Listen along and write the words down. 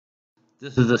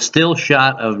This is a still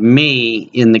shot of me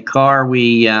in the car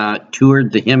we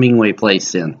toured the Hemmingway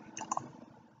place in.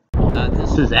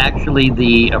 This is actually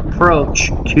the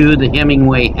approach to the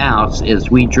Hemmingway house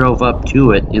as we drove up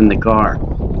to it in the car.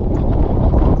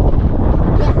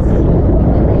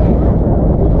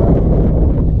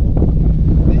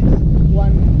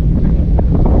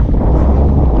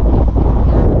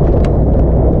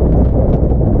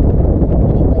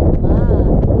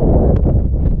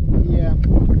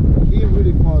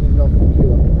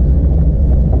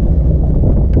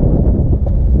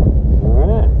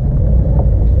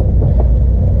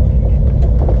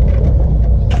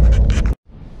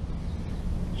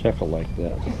 Chuckle like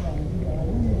that.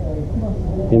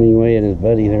 Hemmingway and his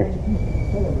buddy there.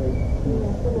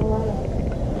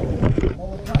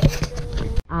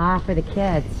 Ah, for the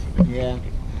kids. Yeah.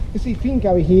 You see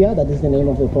Finca here, that is the name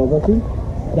of the property.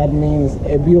 That means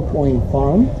a viewpoint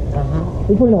farm.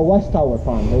 We put in a watchtower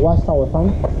farm. The watchtower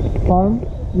farm.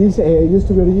 This used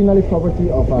to be originally property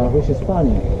of a rich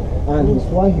Spaniard. And his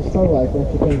wife, his third wife, when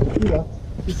she came to Cuba,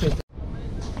 she said,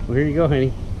 Well, here you go,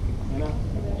 honey.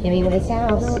 Hemmingway's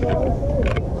house.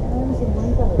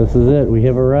 This is it. We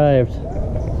have arrived.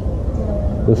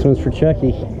 This one's for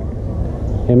Chucky.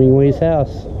 Hemmingway's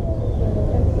house.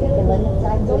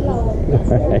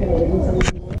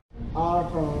 Are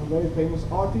from very famous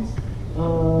artists,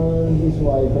 and his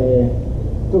wife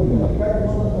took them.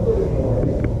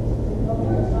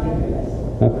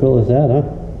 How cool is that, huh?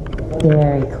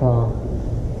 Very cool.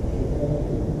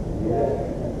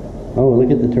 Oh,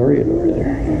 look at the Toriad over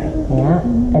there. Yeah,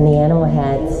 and the animal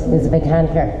heads. Who's a big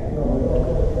hunter?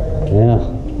 Yeah.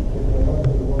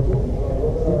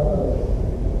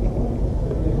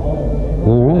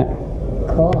 All right.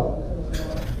 Cool.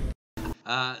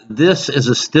 This is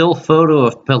a still photo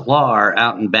of Pilar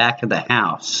out in back of the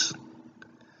house.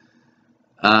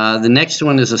 The next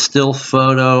one is a still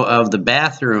photo of the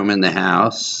bathroom in the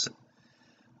house.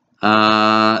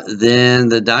 Then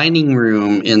the dining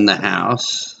room in the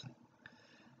house.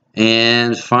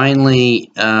 And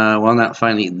finally, well, not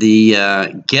finally,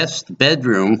 the guest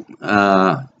bedroom.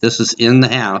 This is in the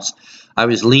house. I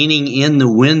was leaning in the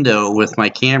window with my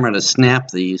camera to snap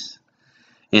these.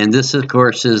 And this, of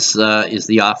course, is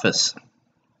the office.